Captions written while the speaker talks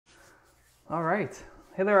All right.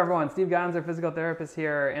 Hey there, everyone. 𝗀𝗏𝘂𝘁𝗲 physical therapist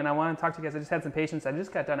here, and I want to talk to you guys. I just had some patients. I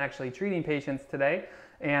just got done actually treating patients today,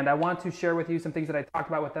 and I want to share with you some things that I talked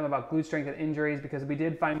about with them about glute strength and injuries, because we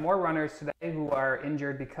did find more runners today who are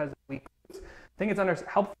injured because of weak glutes. I think it's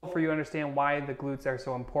helpful for you to understand why the glutes are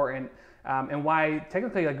so important, and why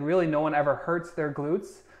technically, like, really no one ever hurts their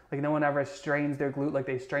glutes. Like, no one ever strains their glute like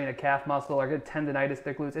they strain a calf muscle or get tendonitis to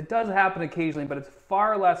their glutes. It does happen occasionally, but it's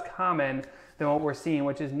far less common than what we're seeing,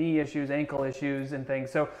 which is knee issues, ankle issues, and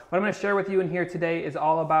things. So what I'm going to share with you in here today is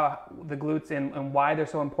all about the glutes and why they're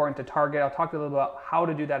so important to target. I'll talk a little about how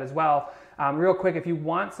to do that as well. Real quick, if you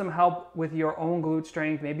want some help with your own glute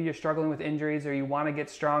strength, maybe you're struggling with injuries or you want to get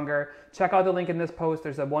stronger, check out the link in this post.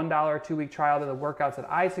 There's a $1 2-week trial to the workouts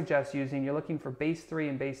that I suggest using. You're looking for base 3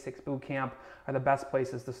 and base 6 boot camp are the best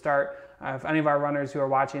places to start. If any of our runners who are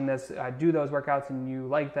watching this do those workouts and you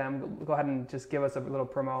like them, go ahead and just give us a little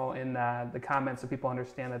promo in the comments so people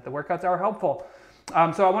understand that the workouts are helpful.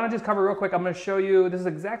 So I want to just cover real quick. I'm going to show you, this is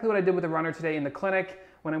exactly what I did with a runner today in the clinic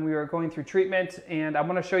when we were going through treatment, and I'm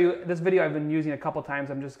going to show you this video I've been using a couple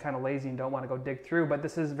times. I'm just kind of lazy and don't want to go dig through, but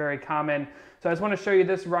this is very common. So I just want to show you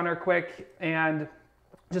this runner quick, and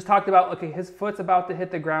just talked about, okay, his foot's about to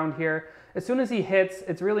hit the ground here. As soon as he hits,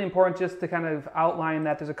 it's really important just to kind of outline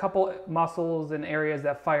that there's a couple muscles and areas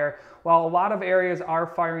that fire. While a lot of areas are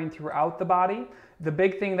firing throughout the body, the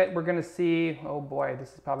big thing that we're going to see, oh boy,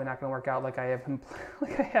 this is probably not going to work out like I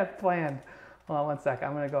have planned. Hold on one sec.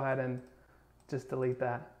 I'm going to go ahead and just delete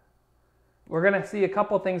that. We're going to see a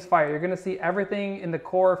couple things fire. You're going to see everything in the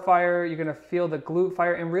core fire. You're going to feel the glute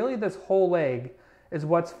fire, and really this whole leg is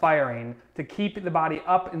what's firing to keep the body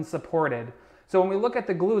up and supported. So when we look at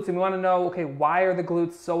the glutes and we want to know, okay, why are the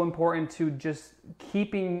glutes so important to just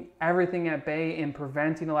keeping everything at bay and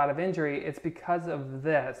preventing a lot of injury? It's because of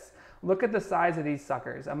this. Look at the size of these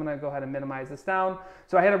suckers. I'm going to go ahead and minimize this down.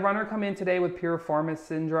 So I had a runner come in today with piriformis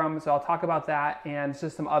syndrome, so I'll talk about that and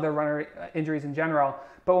just some other runner injuries in general.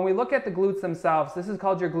 But when we look at the glutes themselves, this is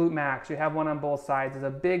called your glute max. You have one on both sides. It's a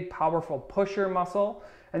big, powerful pusher muscle.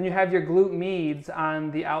 And you have your glute medians on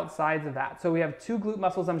the outsides of that. So we have two glute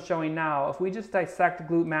muscles I'm showing now. If we just dissect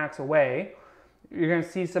glute max away, you're going to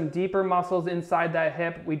see some deeper muscles inside that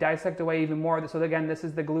hip. We dissect away even more. So again, this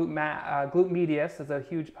is the glute medius. It's a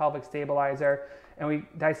huge pelvic stabilizer. And we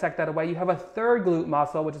dissect that away. You have a third glute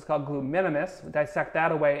muscle, which is called glute minimus. We dissect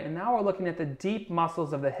that away. And now we're looking at the deep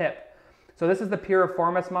muscles of the hip. So this is the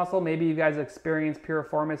piriformis muscle. Maybe you guys experienced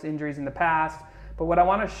piriformis injuries in the past. But what I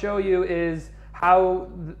want to show you is how,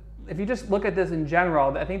 if you just look at this in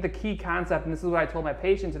general, I think the key concept, and this is what I told my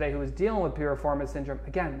patient today who was dealing with piriformis syndrome,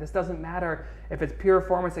 again, this doesn't matter if it's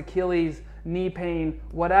piriformis, Achilles, knee pain,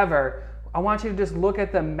 whatever. I want you to just look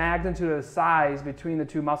at the magnitude of the size between the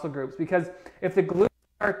two muscle groups, because if the glutes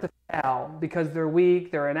start to fail because they're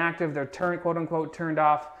weak, they're inactive, they're quote unquote turned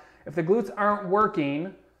off, if the glutes aren't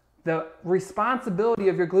working, the responsibility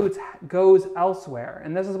of your glutes goes elsewhere.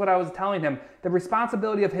 And this is what I was telling him. The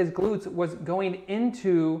responsibility of his glutes was going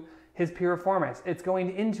into his piriformis. It's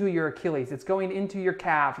going into your Achilles. It's going into your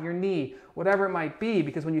calf, your knee, whatever it might be,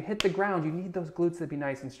 because when you hit the ground, you need those glutes to be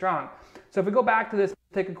nice and strong. So if we go back to this,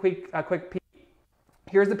 take a quick peek.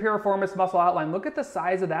 Here's the piriformis muscle outline. Look at the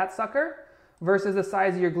size of that sucker versus the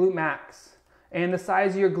size of your glute max and the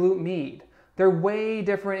size of your glute med. They're way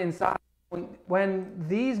different in size. When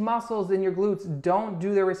these muscles in your glutes don't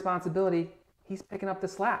do their responsibility, he's picking up the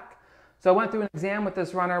slack. So I went through an exam with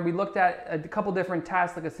this runner. We looked at a couple different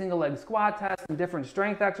tests, like a single leg squat test and different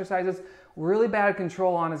strength exercises. Really bad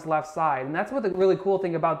control on his left side. And that's what the really cool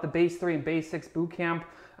thing about the base 3 and base 6 boot camp.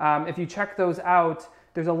 If you check those out,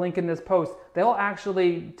 there's a link in this post. They'll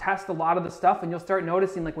actually test a lot of the stuff, and you'll start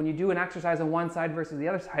noticing, like, when you do an exercise on one side versus the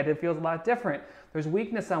other side, it feels a lot different. There's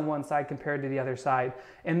weakness on one side compared to the other side.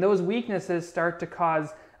 And those weaknesses start to cause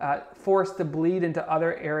force to bleed into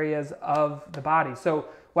other areas of the body. So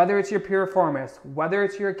whether it's your piriformis, whether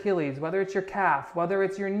it's your Achilles, whether it's your calf, whether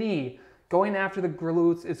it's your knee, going after the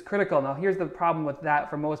glutes is critical. Now, here's the problem with that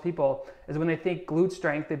for most people, is when they think glute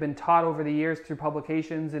strength, they've been taught over the years through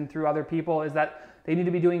publications and through other people, is that they need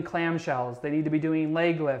to be doing clamshells, they need to be doing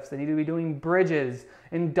leg lifts, they need to be doing bridges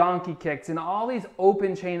and donkey kicks and all these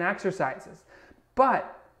open chain exercises.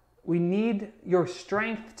 But we need your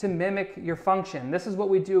strength to mimic your function. This is what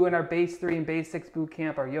we do in our base 3 and base 6 boot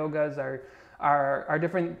camp, our yogas, our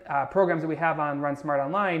different programs that we have on Run Smart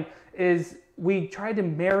Online, is we try to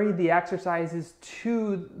marry the exercises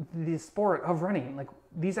to the sport of running. Like,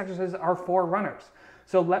 these exercises are for runners.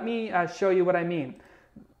 So let me show you what I mean.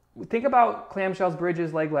 Think about clamshells,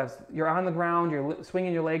 bridges, leg lifts. You're on the ground, you're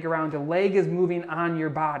swinging your leg around, your leg is moving on your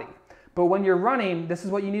body. But when you're running, this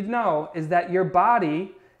is what you need to know, is that your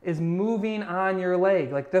body is moving on your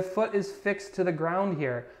leg. Like the foot is fixed to the ground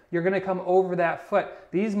here. You're gonna come over that foot.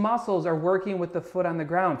 These muscles are working with the foot on the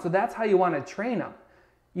ground. So that's how you wanna train them.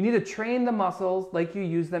 You need to train the muscles like you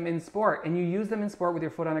use them in sport, and you use them in sport with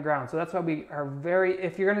your foot on the ground. So that's why we are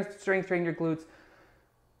if you're gonna strength train your glutes,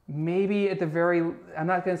 maybe at the I'm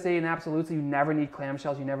not gonna say in absolutes, you never need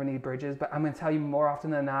clamshells, you never need bridges, but I'm gonna tell you more often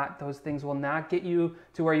than not, those things will not get you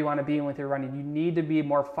to where you wanna be with your running. You need to be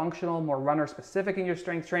more functional, more runner specific in your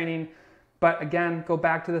strength training. But again, go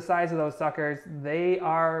back to the size of those suckers. They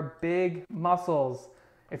are big muscles.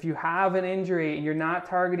 If you have an injury and you're not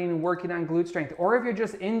targeting and working on glute strength, or if you're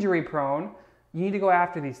just injury prone, you need to go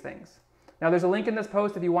after these things. Now there's a link in this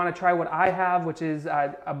post if you want to try what I have, which is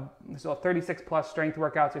so 36 plus strength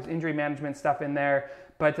workouts. There's injury management stuff in there,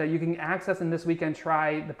 but you can access and this weekend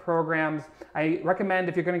try the programs. I recommend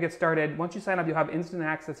if you're going to get started, once you sign up, you'll have instant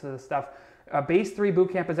access to this stuff. Base 3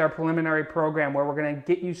 Bootcamp is our preliminary program where we're going to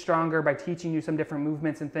get you stronger by teaching you some different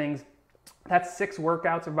movements and things. That's 6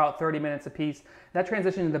 workouts of about 30 minutes a piece. That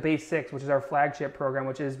transitioned into Base 6, which is our flagship program,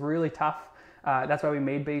 which is really tough. That's why we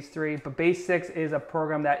made Base 3. But Base 6 is a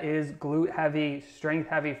program that is glute heavy, strength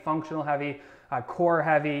heavy, functional heavy, core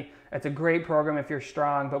heavy. It's a great program if you're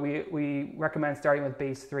strong, but we recommend starting with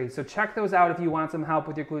Base 3. So check those out if you want some help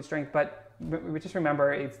with your glute strength. But just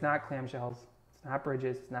remember, it's not clamshells, it's not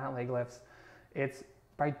bridges, it's not leg lifts. It's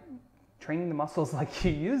by training the muscles like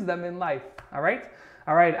you use them in life. All right?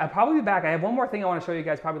 All right, I'll probably be back. I have one more thing I want to show you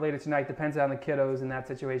guys probably later tonight. Depends on the kiddos in that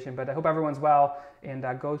situation. But I hope everyone's well, and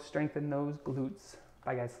go strengthen those glutes.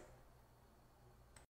 Bye, guys.